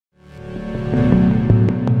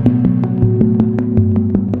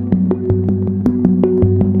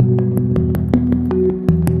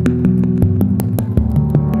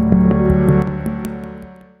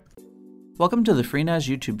Welcome to the FreeNAS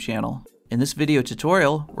YouTube channel. In this video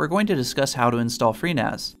tutorial, we're going to discuss how to install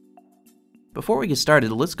FreeNAS. Before we get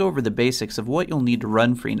started, let's go over the basics of what you'll need to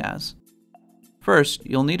run FreeNAS. First,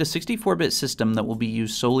 you'll need a 64-bit system that will be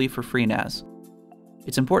used solely for FreeNAS.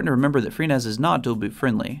 It's important to remember that FreeNAS is not dual boot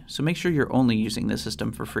friendly, so make sure you're only using this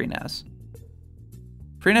system for FreeNAS.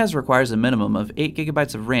 FreeNAS requires a minimum of 8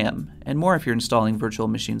 GB of RAM, and more if you're installing virtual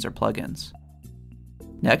machines or plugins.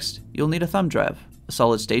 Next, you'll need a thumb drive, a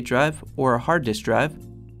solid-state drive, or a hard disk drive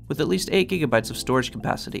with at least 8 GB of storage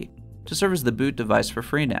capacity to serve as the boot device for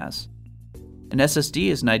FreeNAS. An SSD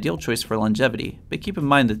is an ideal choice for longevity, but keep in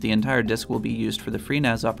mind that the entire disk will be used for the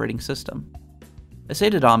FreeNAS operating system. A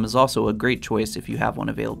SATA-DOM is also a great choice if you have one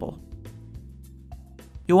available.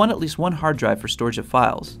 You'll want at least one hard drive for storage of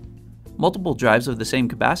files. Multiple drives of the same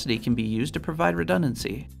capacity can be used to provide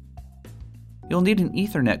redundancy. You'll need an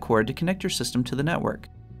Ethernet cord to connect your system to the network.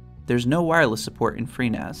 There's no wireless support in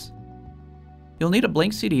FreeNAS. You'll need a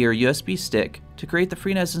blank CD or USB stick to create the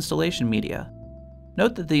FreeNAS installation media.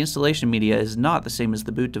 Note that the installation media is not the same as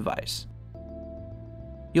the boot device.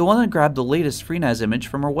 You'll want to grab the latest FreeNAS image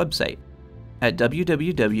from our website at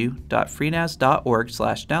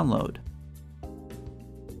www.freenas.org/download.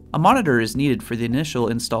 A monitor is needed for the initial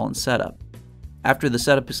install and setup. After the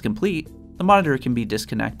setup is complete, the monitor can be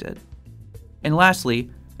disconnected. And lastly,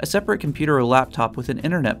 a separate computer or laptop with an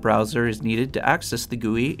internet browser is needed to access the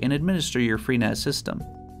GUI and administer your FreeNAS system.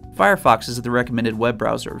 Firefox is the recommended web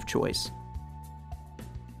browser of choice.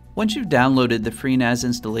 Once you've downloaded the FreeNAS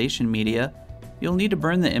installation media, you'll need to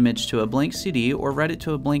burn the image to a blank CD or write it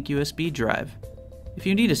to a blank USB drive. If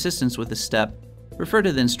you need assistance with this step, refer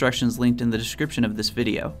to the instructions linked in the description of this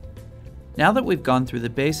video. Now that we've gone through the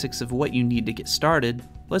basics of what you need to get started,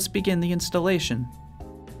 let's begin the installation.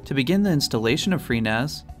 To begin the installation of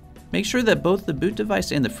FreeNAS, make sure that both the boot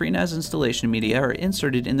device and the FreeNAS installation media are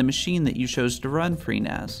inserted in the machine that you chose to run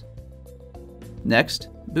FreeNAS. Next,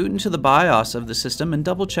 boot into the BIOS of the system and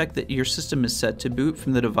double check that your system is set to boot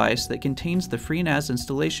from the device that contains the FreeNAS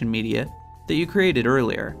installation media that you created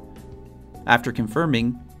earlier. After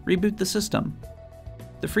confirming, reboot the system.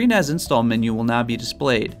 The FreeNAS install menu will now be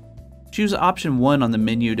displayed. Choose option 1 on the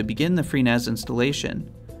menu to begin the FreeNAS installation.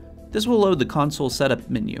 This will load the console setup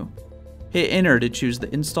menu. Hit enter to choose the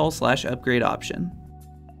install/upgrade option.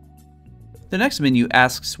 The next menu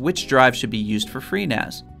asks which drive should be used for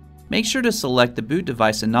FreeNAS. Make sure to select the boot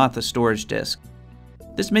device and not the storage disk.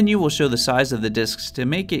 This menu will show the size of the disks to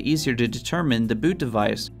make it easier to determine the boot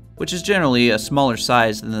device, which is generally a smaller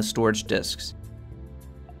size than the storage disks.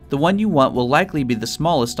 The one you want will likely be the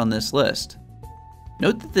smallest on this list.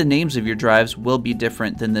 Note that the names of your drives will be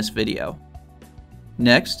different than this video.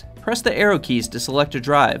 Next, press the arrow keys to select a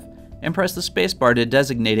drive, and press the spacebar to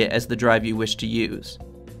designate it as the drive you wish to use.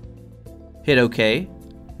 Hit OK,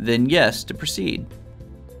 then Yes to proceed.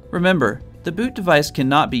 Remember, the boot device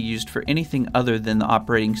cannot be used for anything other than the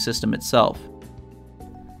operating system itself.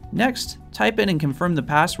 Next, type in and confirm the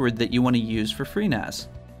password that you want to use for FreeNAS.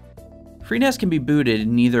 FreeNAS can be booted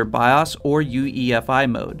in either BIOS or UEFI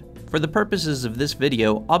mode. For the purposes of this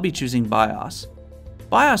video, I'll be choosing BIOS.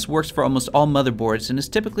 BIOS works for almost all motherboards and is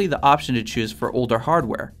typically the option to choose for older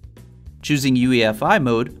hardware. Choosing UEFI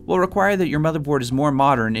mode will require that your motherboard is more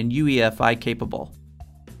modern and UEFI capable.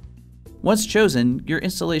 Once chosen, your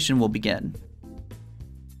installation will begin.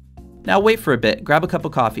 Now wait for a bit, grab a cup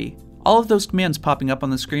of coffee. All of those commands popping up on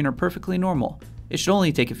the screen are perfectly normal. It should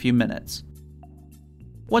only take a few minutes.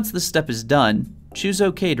 Once this step is done, choose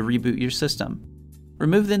OK to reboot your system.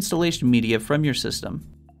 Remove the installation media from your system.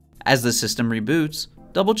 As the system reboots,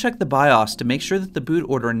 double check the BIOS to make sure that the boot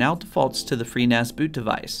order now defaults to the FreeNAS boot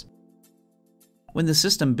device. When the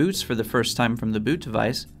system boots for the first time from the boot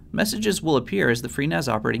device, messages will appear as the FreeNAS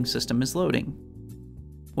operating system is loading.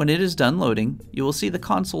 When it is done loading, you will see the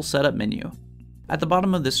console setup menu. At the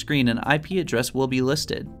bottom of the screen, an IP address will be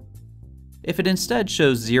listed. If it instead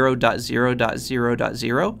shows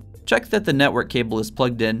 0.0.0.0, check that the network cable is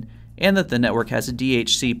plugged in and that the network has a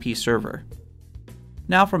DHCP server.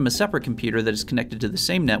 Now from a separate computer that is connected to the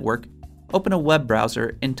same network, open a web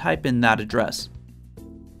browser and type in that address.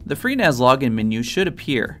 The FreeNAS login menu should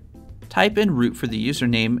appear. Type in root for the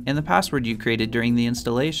username and the password you created during the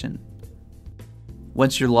installation.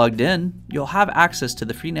 Once you're logged in, you'll have access to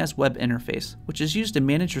the FreeNAS web interface, which is used to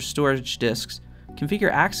manage your storage disks, configure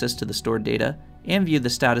access to the stored data, and view the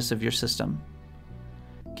status of your system.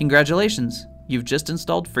 Congratulations! You've just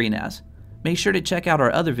installed FreeNAS. Make sure to check out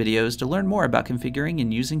our other videos to learn more about configuring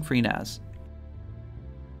and using FreeNAS.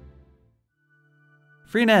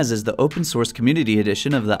 FreeNAS is the open source community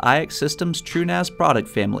edition of the IX Systems TrueNAS product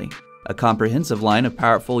family. a comprehensive line of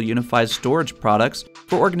powerful unified storage products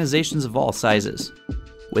for organizations of all sizes.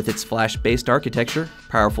 With its flash-based architecture,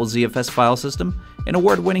 powerful ZFS file system, and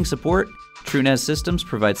award-winning support, TrueNAS systems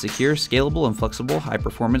provide secure, scalable, and flexible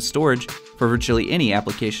high-performance storage for virtually any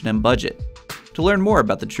application and budget. To learn more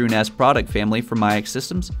about the TrueNAS product family from iX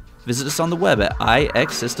Systems, visit us on the web at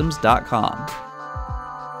ixsystems.com.